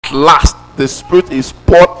at last the Spirit is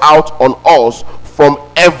poured out on us from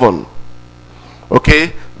heaven,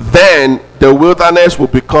 okay, then the wilderness will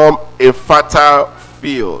become a fertile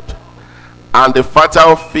field, and the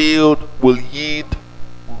fertile field will yield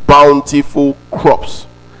bountiful crops.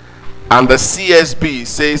 And the CSB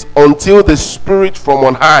says, until the Spirit from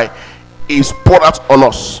on high is poured out on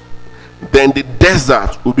us, then the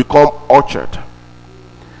desert will become orchard,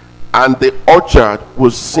 and the orchard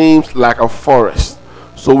will seem like a forest.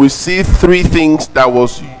 So we see three things that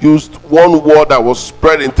was used, one word that was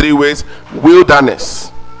spread in three ways: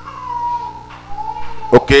 wilderness,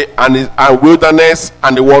 okay, and wilderness,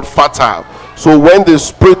 and the word fertile. So when the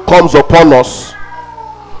Spirit comes upon us,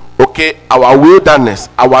 okay, our wilderness,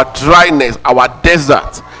 our dryness, our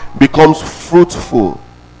desert becomes fruitful.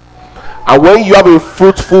 And when you have a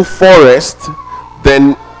fruitful forest,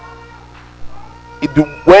 then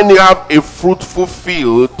when you have a fruitful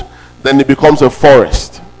field, then it becomes a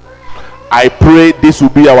forest. I pray this will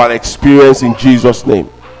be our experience in Jesus' name.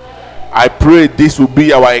 I pray this will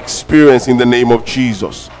be our experience in the name of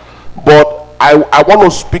Jesus. But I want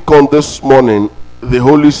to speak on this morning the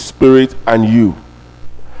Holy Spirit and you,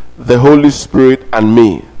 the Holy Spirit and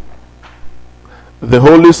me, the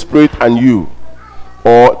Holy Spirit and you,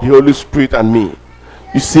 or the Holy Spirit and me.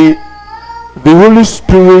 You see, the Holy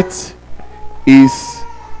Spirit is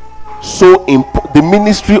so important. The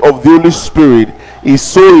ministry of the Holy Spirit is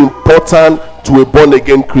so important to a born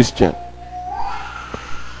again Christian.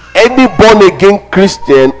 Any born again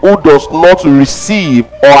Christian who does not receive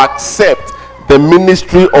or accept the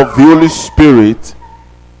ministry of the Holy Spirit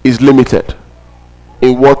is limited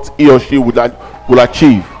in what he or she will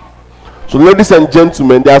achieve. So, ladies and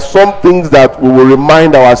gentlemen, there are some things that we will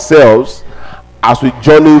remind ourselves as we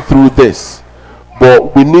journey through this,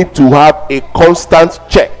 but we need to have a constant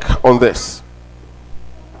check on this.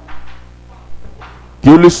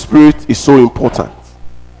 The Holy Spirit is so important.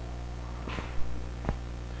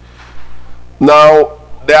 Now,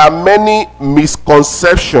 there are many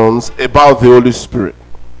misconceptions about the Holy Spirit.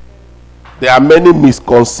 There are many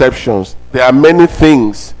misconceptions. There are many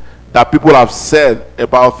things that people have said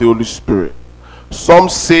about the Holy Spirit. Some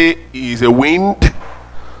say he is a wind.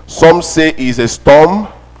 Some say he is a storm.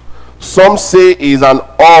 Some say he is an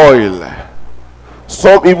oil.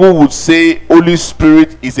 Some even would say Holy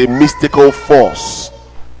Spirit is a mystical force.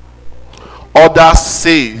 Others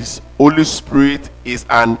says Holy Spirit is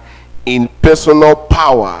an impersonal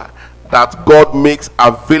power that God makes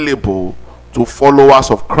available to followers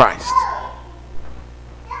of Christ.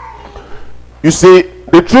 You see,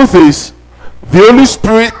 the truth is, the Holy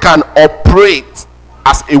Spirit can operate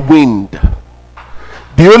as a wind.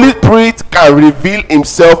 The Holy Spirit can reveal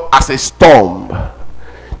himself as a storm.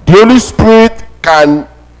 The Holy Spirit can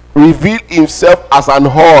reveal himself as an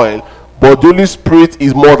oil, but the Holy Spirit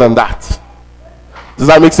is more than that. Does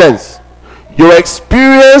that make sense? Your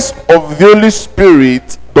experience of the Holy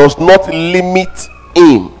Spirit does not limit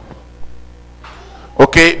him.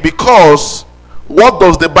 Okay? Because what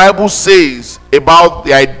does the Bible say about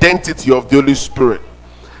the identity of the Holy Spirit?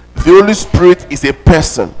 The Holy Spirit is a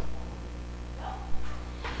person.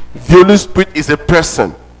 The Holy Spirit is a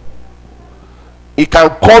person. It can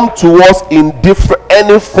come to us in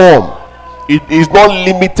any form. It is not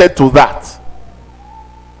limited to that.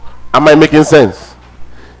 Am I making sense?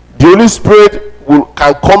 The Holy Spirit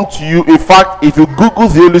can come to you. In fact, if you Google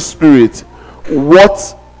the Holy Spirit,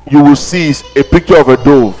 what you will see is a picture of a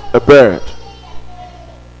dove, a bird.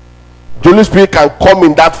 The Holy Spirit can come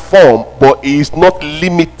in that form, but he is not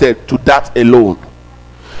limited to that alone.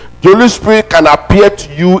 The Holy Spirit can appear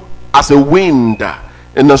to you as a wind,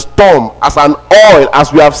 in a storm, as an oil,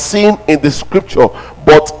 as we have seen in the scripture,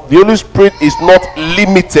 but the Holy Spirit is not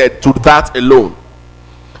limited to that alone.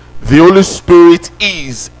 The Holy Spirit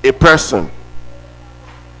is a person.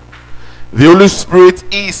 The Holy Spirit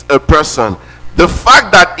is a person. The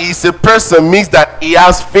fact that he is a person means that he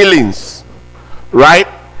has feelings, right?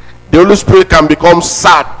 The Holy Spirit can become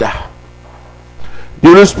sad. The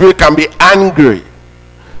Holy Spirit can be angry.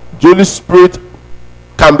 The Holy Spirit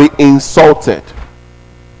can be insulted.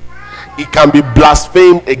 It can be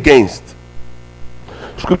blasphemed against.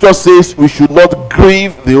 Scripture says we should not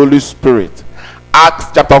grieve the Holy Spirit. Acts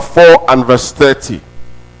chapter 4 and verse 30.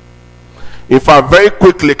 In fact, very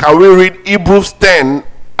quickly, can we read Hebrews 10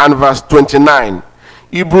 and verse 29?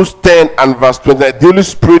 Hebrews 10 and verse 29. The Holy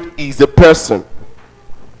Spirit is a person.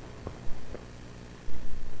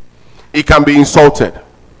 He can be insulted.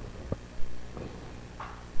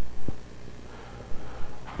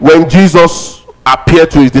 When Jesus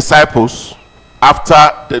appeared to his disciples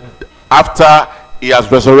after he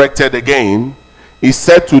has resurrected again, he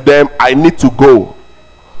said to them, I need to go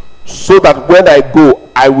so that when I go,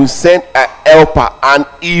 I will send a helper, and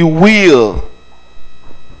he will.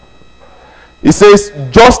 He says,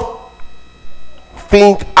 just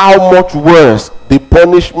think how much worse the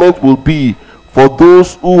punishment will be for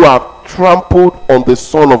those who have trampled on the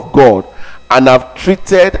Son of God and have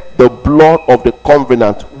treated the blood of the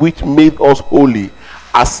covenant which made us holy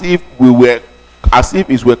as if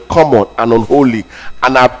it were common and unholy,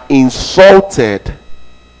 and have insulted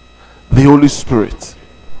the Holy Spirit.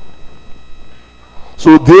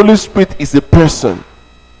 So the Holy Spirit is a person.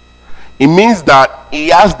 It means that he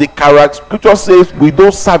has the character. Scripture says we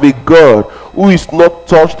don't serve a God who is not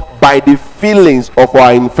touched by the feelings of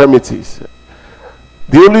our infirmities.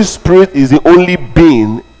 The Holy Spirit is the only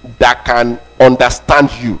being that can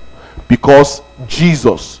understand you, because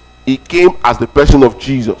Jesus, he came as the person of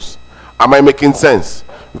Jesus. Am I making sense?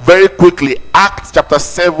 Very quickly, Acts chapter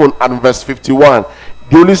 7 and verse 51.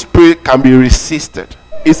 The Holy Spirit can be resisted.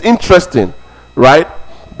 It's interesting, right?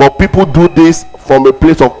 But people do this from a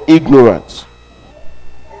place of ignorance.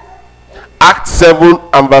 Acts 7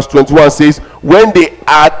 and verse 21 says, when they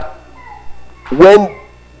had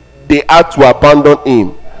to abandon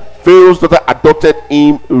him, Pharaoh's daughter adopted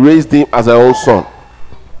him, raised him as her own son.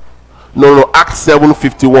 No, Acts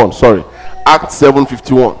 7:51. Sorry, Acts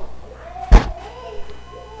 7:51.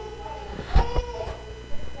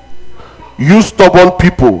 You stubborn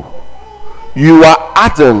people, you are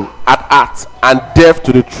hardened at heart and deaf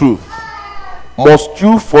to the truth. Must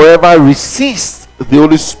you forever resist the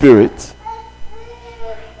Holy Spirit?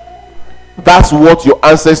 That's what your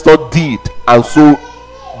ancestor did, and so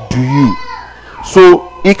do you.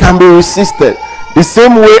 So it can be resisted. The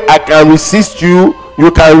same way I can resist you,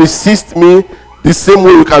 you can resist me. The same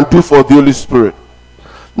way you can do for the Holy Spirit.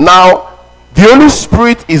 Now, the Holy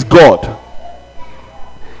Spirit is God.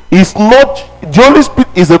 It's not, the Holy Spirit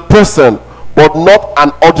is a person, but not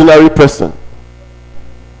an ordinary person.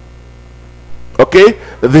 Okay?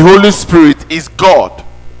 The Holy Spirit is God.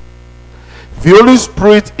 The Holy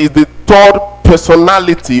Spirit is the third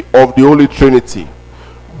personality of the Holy Trinity.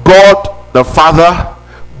 God the Father,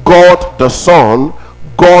 God the Son,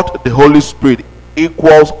 God the Holy Spirit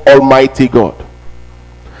equals Almighty God.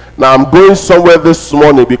 Now I'm going somewhere this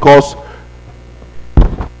morning because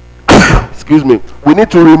excuse me, we need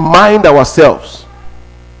to remind ourselves.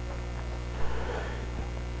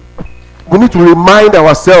 We need to remind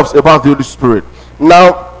ourselves about the Holy Spirit.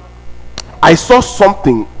 Now, I saw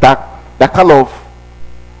something that kind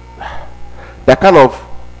of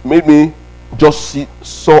made me just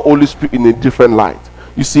saw Holy Spirit in a different light.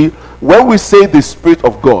 You see, when we say the Spirit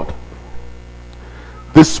of God,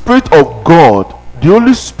 the Spirit of God, the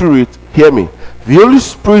Holy Spirit, hear me, the Holy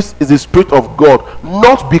Spirit is the Spirit of God,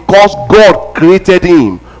 not because God created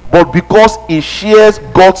him, but because he shares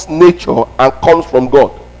God's nature and comes from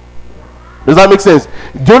God. Does that make sense?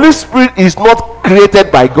 The Holy Spirit is not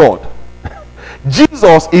created by God.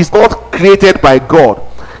 Jesus is not created by God.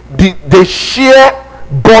 They share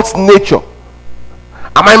God's nature.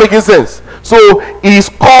 Am I making sense? So he is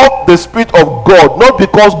called the Spirit of God, not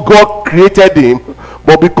because God created him,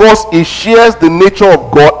 but because he shares the nature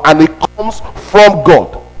of God and it comes from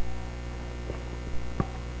God.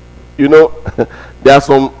 You know, there are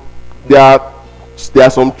some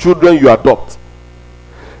children you adopt.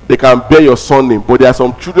 They can bear your surname, but there are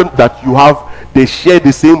some children that you have, they share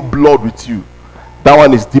the same blood with you. That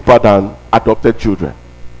one is deeper than adopted children.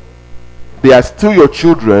 They are still your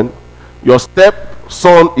children. Your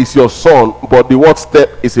stepson is your son, but the word step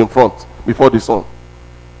is in front before the son.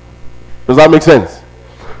 Does that make sense?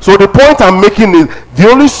 So the point I'm making is the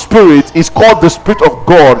Holy Spirit is called the Spirit of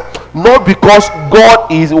God, not because God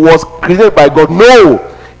was created by God.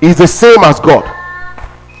 No, he's the same as God.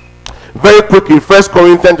 Very quickly, 1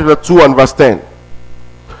 Corinthians chapter 2 and verse 10.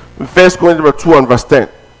 1 Corinthians 2 and verse 10.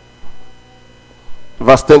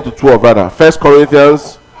 Verse 10 to 12 rather. 1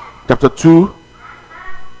 Corinthians chapter 2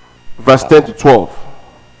 verse 10 to 12.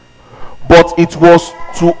 But it was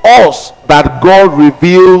to us that God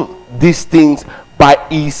revealed these things by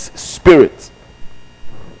his Spirit.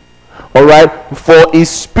 Alright, for his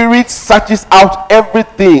Spirit searches out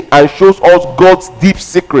everything and shows us God's deep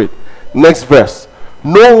secret. Next verse.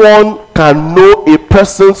 No one can know a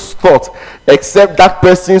person's thought except that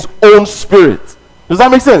person's own spirit. Does that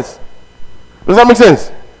make sense? Does that make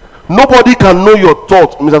sense? Nobody can know your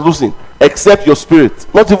thought, Mr. Lucy, except your spirit,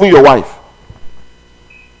 not even your wife.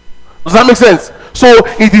 Does that make sense? So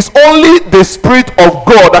it is only the Spirit of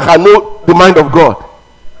God that can know the mind of God,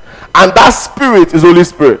 and that Spirit is Holy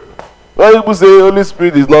Spirit. When people say Holy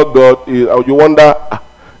Spirit is not God, you wonder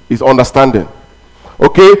his understanding.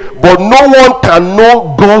 Okay, but no one can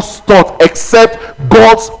know God's thought except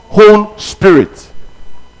God's own spirit.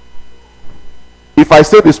 If I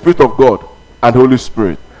say the Spirit of God and Holy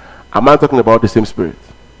Spirit, am I talking about the same Spirit?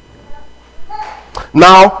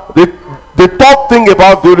 Now, the third thing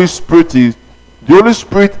about the Holy Spirit is the Holy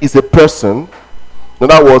Spirit is a person. In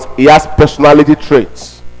other words, he has personality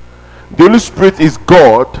traits. The Holy Spirit is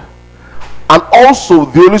God, and also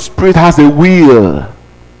the Holy Spirit has a will.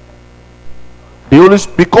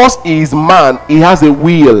 Because he is man, he has a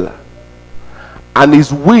will, and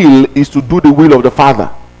his will is to do the will of the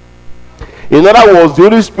Father. In other words, the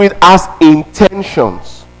Holy Spirit has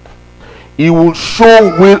intentions. He will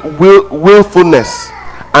show willfulness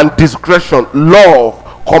and discretion,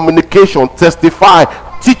 love, communication, testify,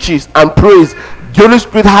 teaches, and praise. The Holy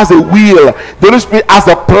Spirit has a will. The Holy Spirit has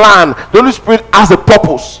a plan. The Holy Spirit has a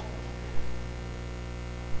purpose.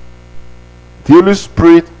 The Holy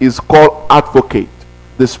Spirit is called advocate,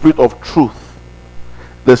 the Spirit of truth,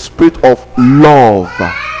 the Spirit of love.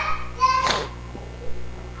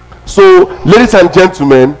 So, ladies and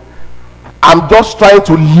gentlemen, I'm just trying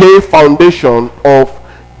to lay foundation of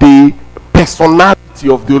the personality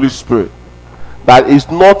of the Holy Spirit that is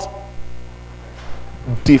not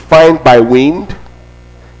defined by wind.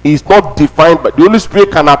 It's not defined by the Holy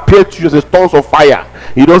Spirit. Can appear to you as a tongues of fire.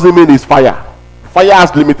 It doesn't mean it's fire. Fire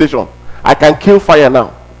has limitation. I can kill fire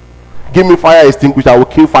now. Give me fire extinguisher, I will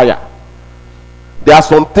kill fire. There are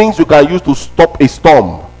some things you can use to stop a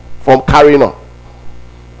storm from carrying on,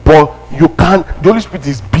 but you can't. The Holy Spirit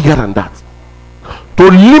is bigger than that. To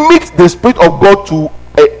limit the Spirit of God to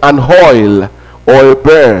an oil or a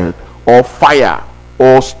bird or fire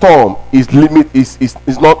or storm is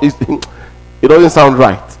not. It doesn't sound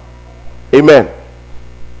right. Amen.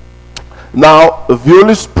 Now the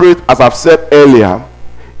Holy Spirit, as I've said earlier,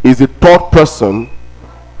 is the third person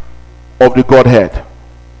of the Godhead.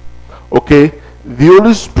 Okay, the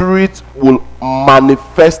Holy Spirit will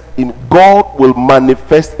manifest in God will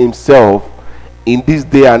manifest himself in this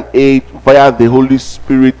day and age via the Holy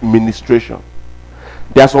Spirit ministration.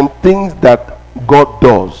 There are some things that God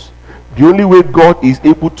does. The only way God is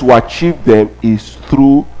able to achieve them is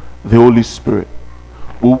through the Holy Spirit.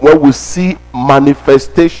 When we see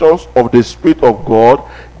manifestations of the Spirit of God,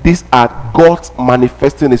 these are God's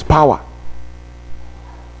manifesting his power.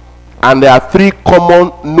 And there are three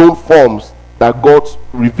common known forms that God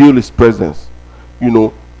reveals his presence.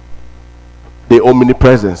 The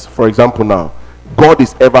omnipresence. For example, now, God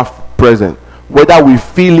is ever present. Whether we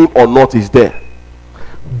feel him or not, is there.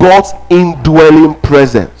 God's indwelling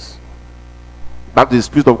presence. That is the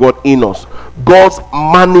Spirit of God in us. God's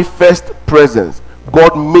manifest presence.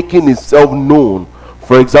 God making himself known.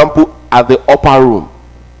 For example, at the upper room.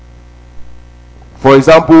 For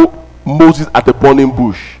example, Moses at the burning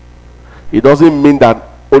bush. It doesn't mean that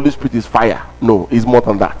Holy Spirit is fire. No, it's more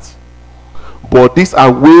than that. But these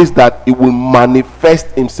are ways that it will manifest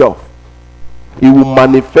himself. It will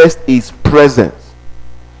manifest his presence.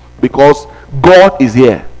 Because God is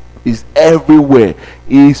here. He's everywhere.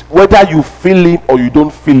 Is whether you feel him or you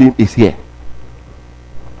don't feel him, is here.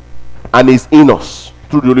 And he's in us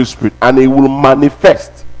through the Holy Spirit. And he will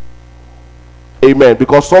manifest. Amen.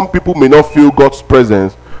 Because some people may not feel God's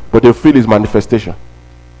presence, but they feel his manifestation.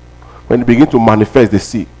 When they begin to manifest, they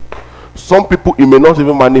see. Some people, it may not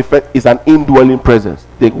even manifest. It's an indwelling presence.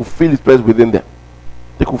 They will feel his presence within them.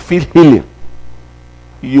 They could feel healing.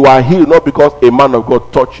 You are healed not because a man of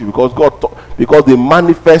God touched you, because the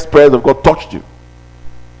manifest presence of God touched you.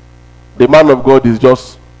 The man of God is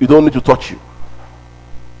just, you don't need to touch you.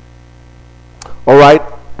 All right,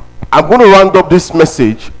 I'm going to round up this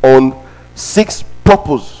message on 6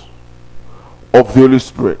 purposes of the Holy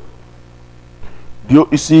Spirit. You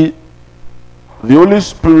see, the Holy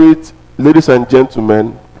Spirit, ladies and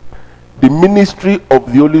gentlemen, the ministry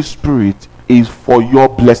of the Holy Spirit is for your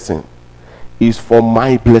blessing, is for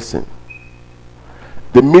my blessing.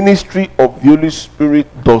 The ministry of the Holy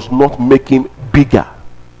Spirit does not make him bigger.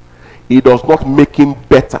 It does not make him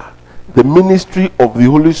better. The ministry of the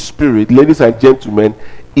Holy Spirit, ladies and gentlemen,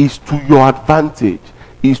 is to your advantage,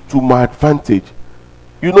 is to my advantage.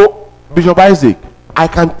 Bishop Isaac, I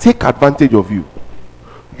can take advantage of you.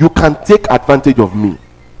 You can take advantage of me.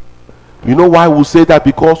 You know why we say that?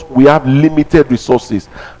 Because we have limited resources.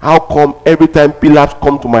 How come every time Pilats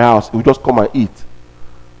come to my house, he just come and eat?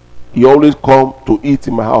 He always come to eat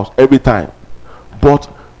in my house every time. But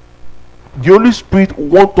the Holy Spirit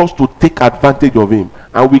wants us to take advantage of him,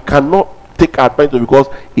 and we cannot take advantage of him because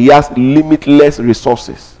he has limitless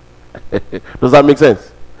resources. Does that make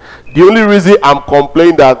sense? The only reason I'm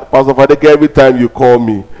complaining that Pastor Fadeke, every time you call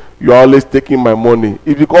me, You are always taking my money.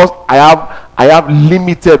 It's because I have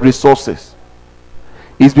limited resources.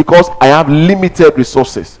 It's because I have limited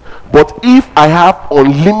resources. But if I have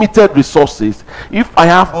unlimited resources, if I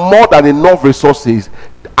have more than enough resources,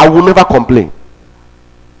 I will never complain.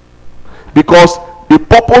 Because the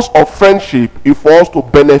purpose of friendship is for us to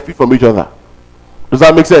benefit from each other. Does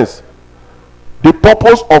that make sense? The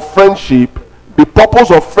purpose of friendship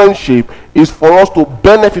is for us to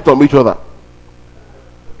benefit from each other.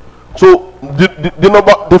 So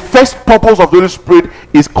the first purpose of the Holy Spirit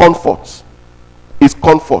is comfort. Is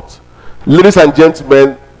comfort. Ladies and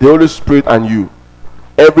gentlemen, the Holy Spirit and you,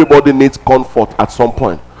 everybody needs comfort at some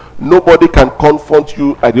point. Nobody can comfort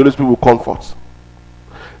you like the Holy Spirit will comfort.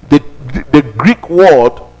 The Greek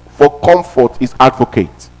word for comfort is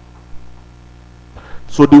advocate.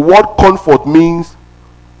 So the word comfort means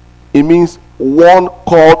one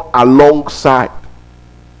called alongside.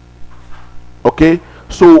 Okay?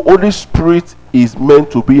 So Holy Spirit is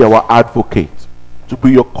meant to be our advocate, to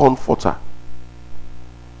be your comforter.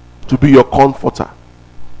 To be your comforter.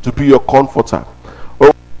 To be your comforter.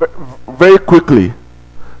 Oh, very quickly,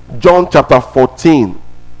 John chapter 14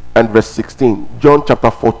 and verse 16. John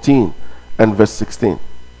chapter 14 and verse 16.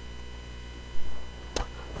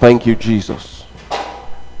 Thank you, Jesus.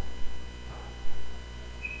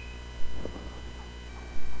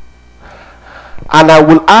 And I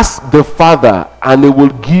will ask the Father, and he will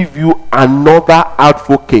give you another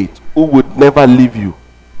advocate who would never leave you.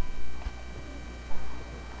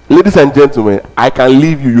 Ladies and gentlemen, I can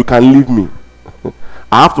leave you, you can leave me.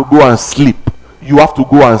 I have to go and sleep. You have to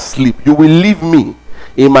go and sleep. You will leave me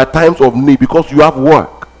in my times of need because you have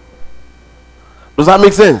work. Does that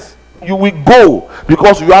make sense? You will go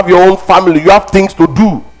because you have your own family, you have things to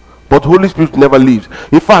do. But Holy Spirit never leaves.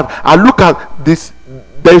 In fact, I look at this.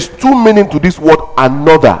 There is two meanings to this word,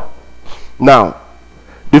 another. Now,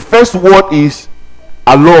 the first word is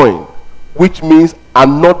alloying, which means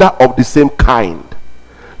another of the same kind.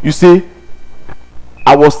 You see,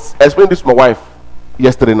 I was explaining this to my wife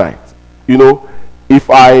yesterday night. You know,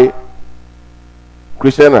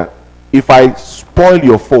 Christiana, if I spoil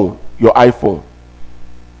your phone, your iPhone,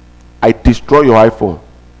 I destroy your iPhone,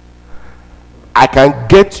 I can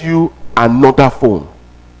get you another phone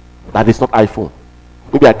that is not iPhone.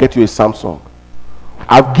 Maybe I get you a Samsung.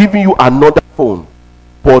 I've given you another phone,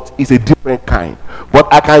 but it's a different kind.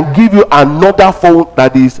 But I can give you another phone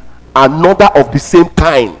that is another of the same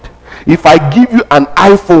kind. If I give you an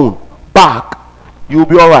iPhone back, you'll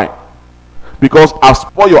be alright. Because I've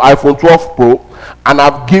spoiled your iPhone 12 Pro and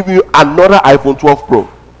I've given you another iPhone 12 Pro.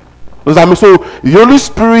 Does that mean? So the Holy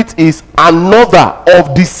Spirit is another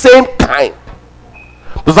of the same kind.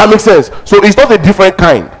 Does that make sense? So it's not a different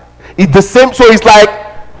kind. It's the same. So it's like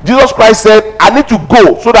Jesus Christ said, I need to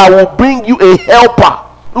go so that I will bring you a helper.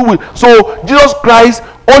 So Jesus Christ,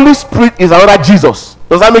 Holy Spirit is another Jesus.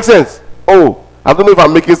 Does that make sense? Oh, I don't know if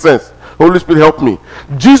I'm making sense. Holy Spirit, help me.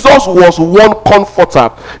 Jesus was one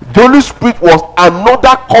comforter. The Holy Spirit was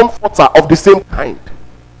another comforter of the same kind.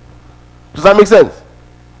 Does that make sense?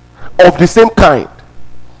 Of the same kind.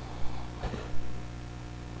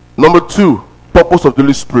 Number two, purpose of the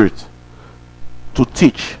Holy Spirit: to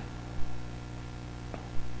teach.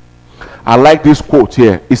 I like this quote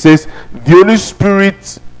here. It says, the Holy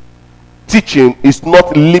Spirit teaching is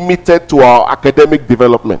not limited to our academic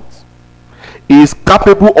development. He is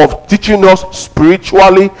capable of teaching us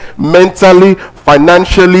spiritually, mentally,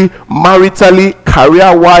 financially, maritally,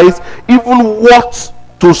 career-wise, even what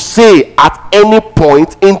to say at any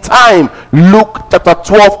point in time. Luke chapter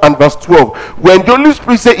 12 and verse 12. When the Holy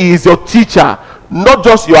Spirit says he is your teacher, not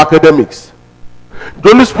just your academics. The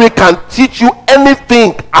Holy Spirit can teach you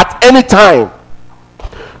anything at any time.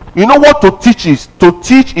 You know what to teach is? To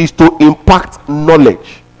teach is to impart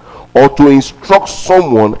knowledge or to instruct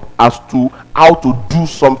someone as to how to do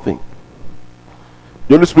something.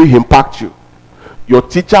 The Holy Spirit impacts you. Your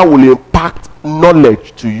teacher will impart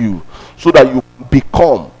knowledge to you so that you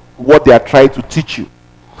become what they are trying to teach you.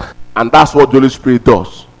 And that's what the Holy Spirit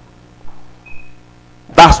does.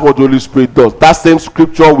 That's what the Holy Spirit does. That same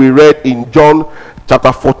scripture we read in John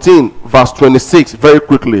chapter 14 verse 26 very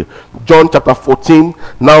quickly. John chapter 14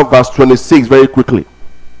 now verse 26 very quickly.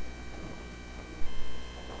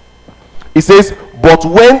 It says, but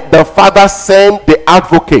when the Father sent the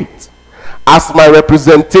advocate as my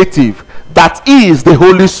representative, that is the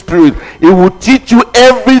Holy Spirit, he will teach you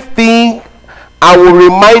everything. I will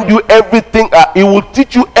remind you everything. He will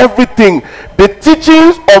teach you everything. The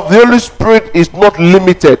teachings of the Holy Spirit is not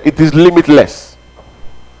limited, it is limitless.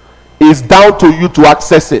 It's down to you to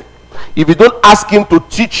access it. If you don't ask him to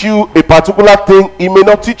teach you a particular thing, he may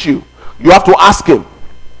not teach you. You have to ask him.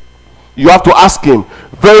 You have to ask him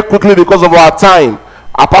very quickly because of our time.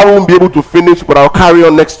 I probably won't be able to finish, but I'll carry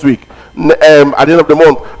on next week at the end of the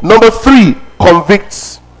month. Number 3,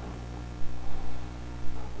 convicts.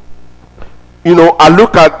 I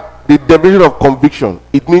look at the definition of conviction.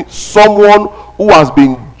 It means someone who has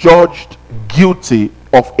been judged guilty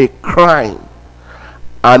of a crime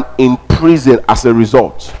and in prison as a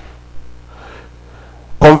result.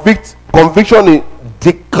 Conviction is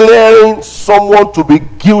declaring someone to be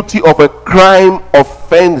guilty of a crime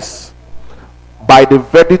offense by the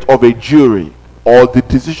verdict of a jury or the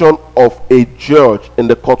decision of a judge in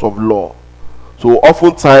the court of law. So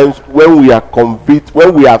oftentimes when we are convicted,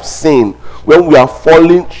 when we have sinned, when we are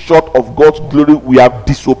falling short of God's glory, we have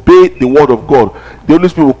disobeyed the word of God, the Holy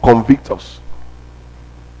Spirit will convict us.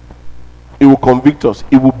 It will convict us.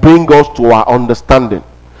 It will bring us to our understanding.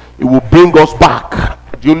 It will bring us back.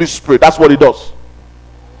 The Holy Spirit, that's what it does.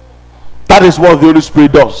 That is what the Holy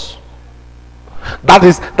Spirit does. That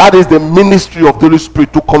is the ministry of the Holy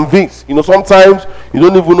Spirit, to convince. Sometimes you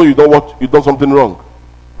don't even know you've done something wrong.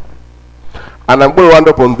 And I'm going to round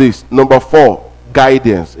up on this. Number 4,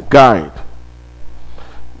 guidance, guide.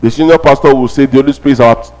 The senior pastor will say the Holy Spirit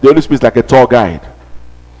is like a tour guide.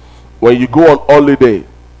 When you go on holiday,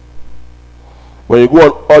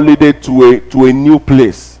 to a new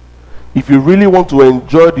place, if you really want to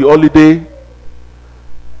enjoy the holiday,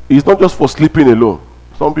 it's not just for sleeping alone.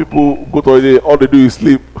 Some people go to holiday, all they do is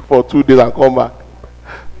sleep for 2 days and come back.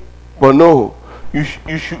 But no, you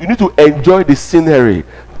need to enjoy the scenery,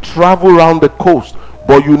 travel around the coast,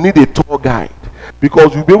 but you need a tour guide,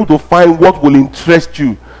 because you'll be able to find what will interest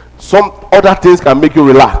you. Some other things can make you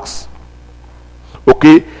relax.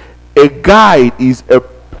 Okay, a guide is a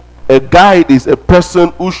person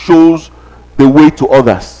who shows the way to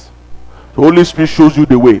others. The Holy Spirit shows you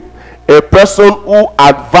the way. A person who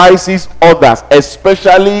advises others,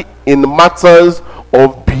 especially in matters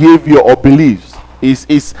of behavior or beliefs,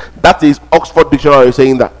 that is Oxford Dictionary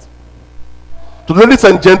saying that. So ladies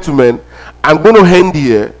and gentlemen, I'm going to end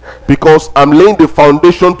here because I'm laying the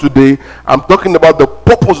foundation today. I'm talking about the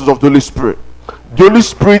purposes of the Holy Spirit. The Holy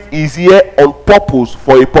Spirit is here on purpose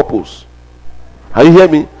for a purpose. Are you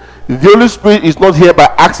hearing me? The Holy Spirit is not here by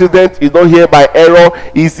accident. He's not here by error.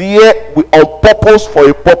 He's here on purpose for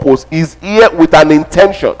a purpose. He's here with an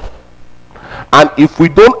intention. And if we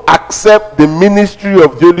don't accept the ministry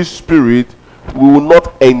of the Holy Spirit, we will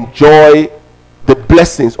not enjoy the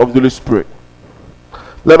blessings of the Holy Spirit.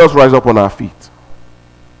 Let us rise up on our feet.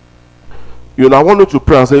 I want you to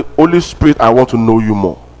pray and say, Holy Spirit, I want to know you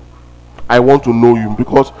more. I want to know you,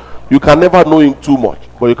 because you can never know him too much,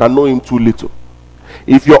 but you can know him too little.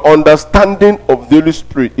 If your understanding of the Holy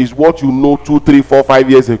Spirit is what you know 2, 3, 4, 5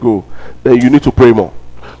 years ago, then you need to pray more.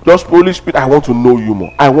 Just, Holy Spirit, I want to know you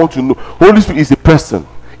more. I want to know. Holy Spirit is a person.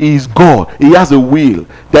 He is God. He has a will.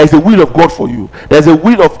 There is a will of God for you. There is a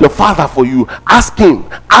will of the Father for you. Ask him.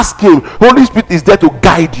 Ask him. Holy Spirit is there to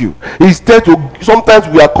guide you. He's there to. Sometimes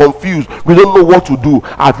we are confused. We don't know what to do.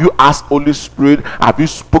 Have you asked Holy Spirit? Have you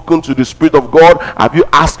spoken to the Spirit of God? Have you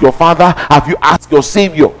asked your Father? Have you asked your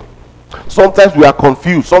Savior? Sometimes we are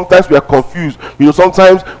confused. Sometimes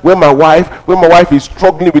when my wife is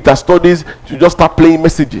struggling with her studies, she just start playing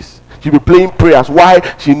messages. She'll be playing prayers. Why?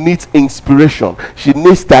 She needs inspiration. She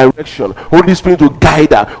needs direction. Holy Spirit to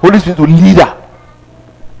guide her. Holy Spirit to lead her.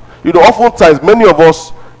 Oftentimes, many of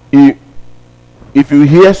us, if you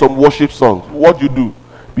hear some worship songs, what you do?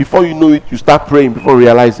 Before you know it, you start praying before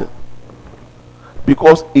realizing.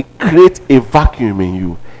 Because it creates a vacuum in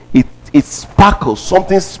you. It sparkles.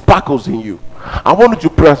 Something sparkles in you. I want you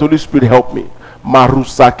to pray, Holy Spirit, help me.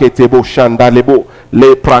 Marusa ketebo shandalebo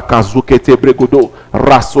le prakazukete bregodo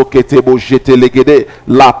raso ketebo jetelegede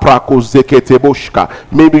la prakozeketebo shka.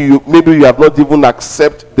 Maybe you have not even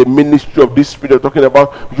accepted the ministry of this Spirit you're talking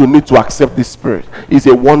about. You need to accept this Spirit. It's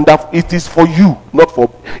a wonderful. It is for you, not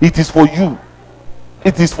for. It is for you.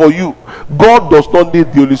 It is for you. God does not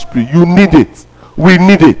need the Holy Spirit. You need it. We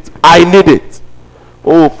need it. I need it.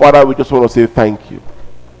 Oh, Father, we just want to say thank you.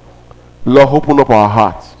 Lord, open up our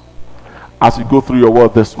hearts as we go through your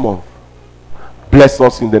word this month. Bless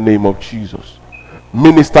us in the name of Jesus.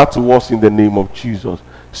 Minister to us in the name of Jesus.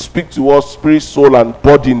 Speak to us, spirit, soul, and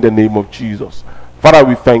body in the name of Jesus. Father,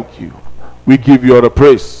 we thank you. We give you all the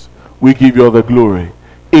praise. We give you all the glory.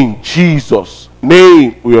 In Jesus'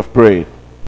 name we have prayed.